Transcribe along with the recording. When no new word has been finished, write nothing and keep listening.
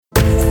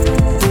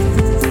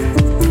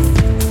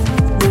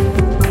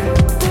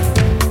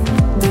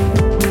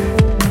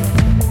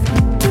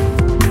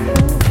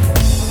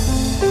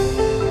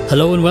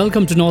Hello and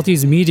welcome to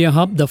Northeast Media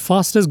Hub, the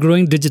fastest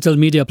growing digital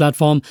media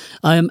platform.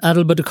 I am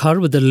Adalbert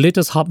Khar with the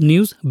latest Hub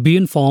news. Be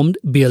informed,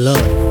 be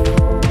alert.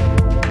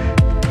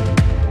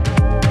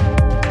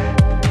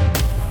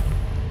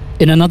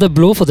 In another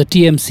blow for the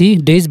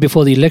TMC, days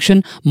before the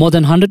election, more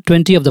than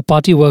 120 of the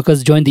party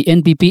workers joined the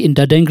NPP in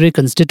Dadengri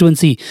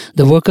constituency.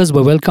 The workers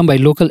were welcomed by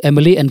local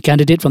MLA and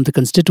candidate from the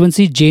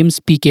constituency, James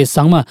P.K.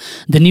 Sangma.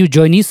 The new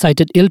joinees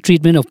cited ill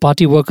treatment of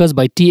party workers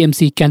by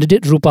TMC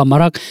candidate Rupa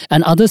Marak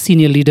and other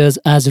senior leaders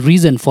as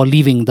reason for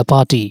leaving the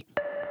party.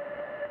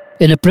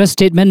 In a press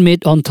statement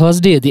made on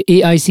Thursday, the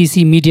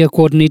AICC Media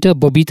Coordinator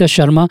Bobita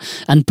Sharma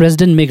and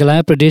President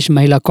Meghalaya Pradesh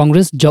Mahila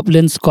Congress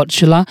Joplin Scott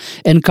Shilla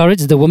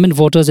encouraged the women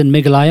voters in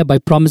Meghalaya by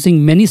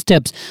promising many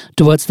steps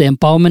towards their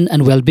empowerment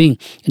and well-being.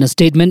 In a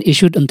statement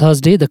issued on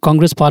Thursday, the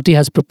Congress Party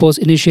has proposed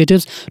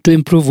initiatives to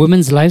improve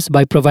women's lives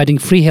by providing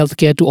free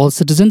healthcare to all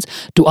citizens,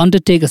 to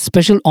undertake a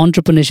special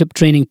entrepreneurship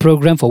training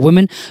program for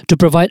women, to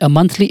provide a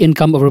monthly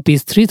income of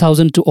Rs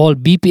 3,000 to all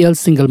BPL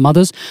single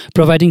mothers,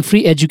 providing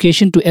free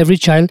education to every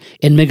child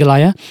in Meghalaya,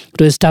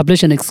 to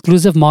establish an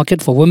exclusive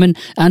market for women,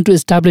 and to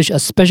establish a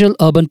special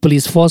urban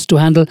police force to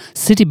handle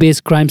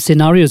city-based crime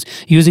scenarios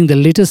using the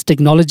latest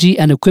technology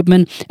and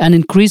equipment, and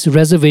increase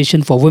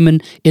reservation for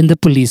women in the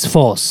police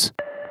force.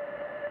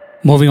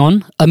 Moving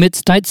on,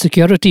 amidst tight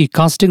security,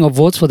 casting of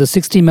votes for the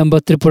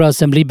 60-member Tripura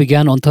Assembly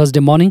began on Thursday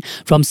morning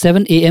from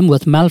 7 a.m.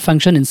 with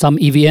malfunction in some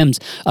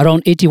EVMs.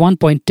 Around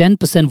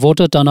 81.10%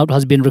 voter turnout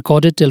has been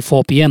recorded till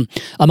 4 p.m.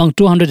 Among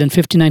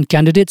 259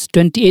 candidates,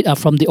 28 are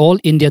from the All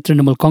India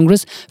Trinamool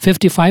Congress,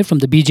 55 from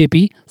the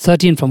BJP,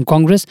 13 from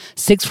Congress,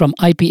 6 from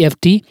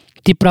IPFT,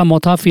 Tipra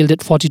Motha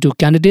fielded 42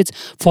 candidates,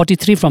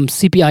 43 from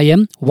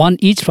CPIM, 1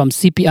 each from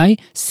CPI,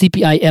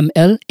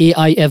 CPIML,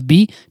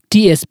 AIFB,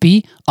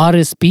 TSP,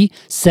 RSP,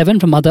 7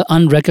 from other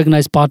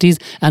unrecognized parties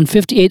and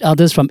 58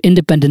 others from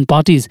independent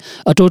parties.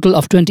 A total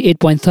of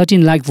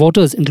 28.13 lakh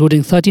voters,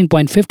 including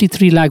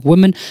 13.53 lakh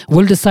women,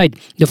 will decide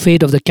the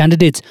fate of the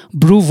candidates.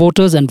 Brew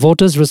voters and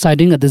voters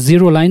residing at the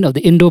zero line of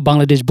the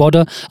Indo-Bangladesh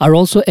border are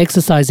also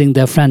exercising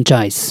their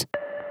franchise.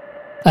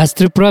 As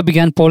Tripura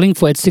began polling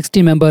for its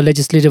 60-member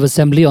Legislative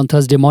Assembly on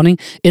Thursday morning,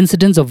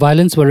 incidents of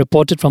violence were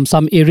reported from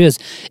some areas.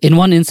 In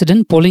one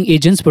incident, polling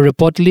agents were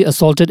reportedly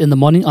assaulted in the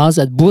morning hours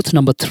at booth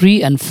number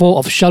 3 and 4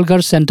 of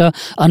Shalgar Centre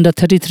under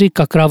 33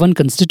 Kakravan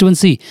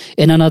constituency.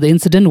 In another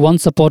incident, one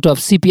supporter of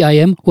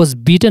CPIM was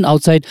beaten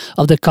outside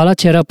of the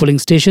Kalachera polling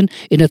station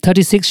in a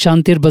 36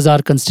 Shantir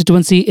Bazar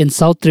constituency in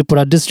South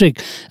Tripura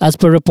district. As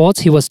per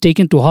reports, he was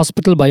taken to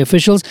hospital by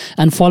officials,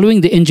 and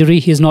following the injury,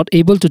 he is not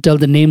able to tell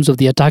the names of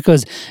the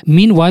attackers.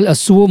 Meanwhile, a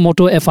suo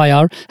moto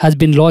FIR has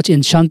been lodged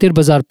in Shantir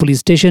Bazar police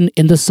station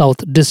in the South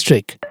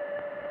district.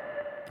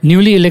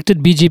 Newly elected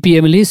BJP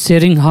MLA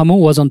Sering Hamu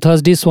was on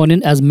Thursday sworn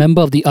in as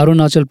member of the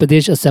Arunachal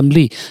Pradesh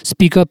Assembly.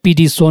 Speaker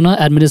P.D. Sona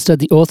administered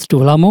the oath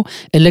to Hamu,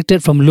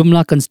 elected from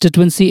Lumla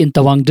constituency in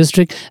Tawang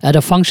district, at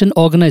a function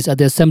organized at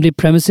the Assembly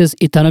premises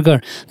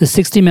Itanagar. The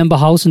 60-member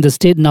house in the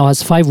state now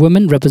has 5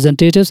 women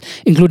representatives,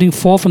 including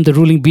 4 from the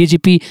ruling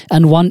BJP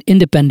and 1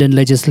 independent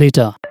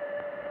legislator.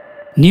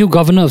 New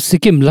Governor of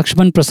Sikkim,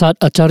 Lakshman Prasad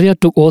Acharya,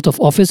 took oath of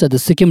office at the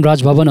Sikkim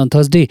Raj Bhavan on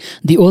Thursday.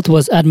 The oath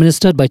was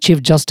administered by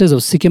Chief Justice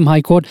of Sikkim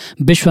High Court,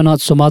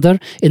 Bishwanath Somadar,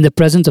 in the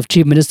presence of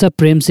Chief Minister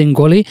Prem Singh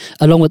Gole,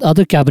 along with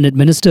other cabinet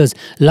ministers.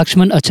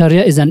 Lakshman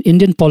Acharya is an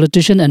Indian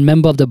politician and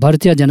member of the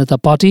Bharatiya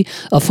Janata Party.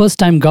 A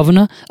first-time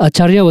governor,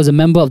 Acharya was a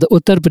member of the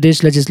Uttar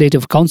Pradesh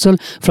Legislative Council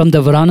from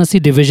the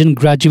Varanasi Division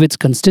Graduates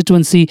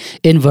Constituency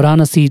in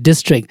Varanasi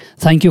district.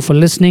 Thank you for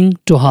listening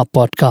to Hub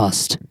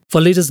Podcast. For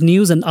latest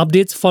news and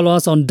updates, follow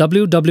us on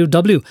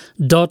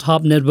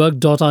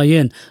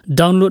www.hubnetwork.in.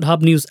 Download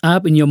Hub News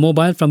app in your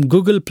mobile from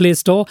Google Play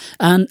Store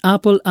and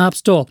Apple App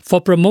Store.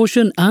 For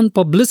promotion and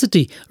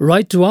publicity,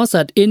 write to us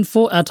at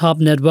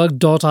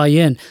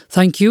info@hubnetwork.in.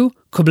 Thank you.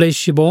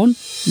 Kublesh Shibon,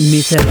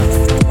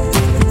 Mithela.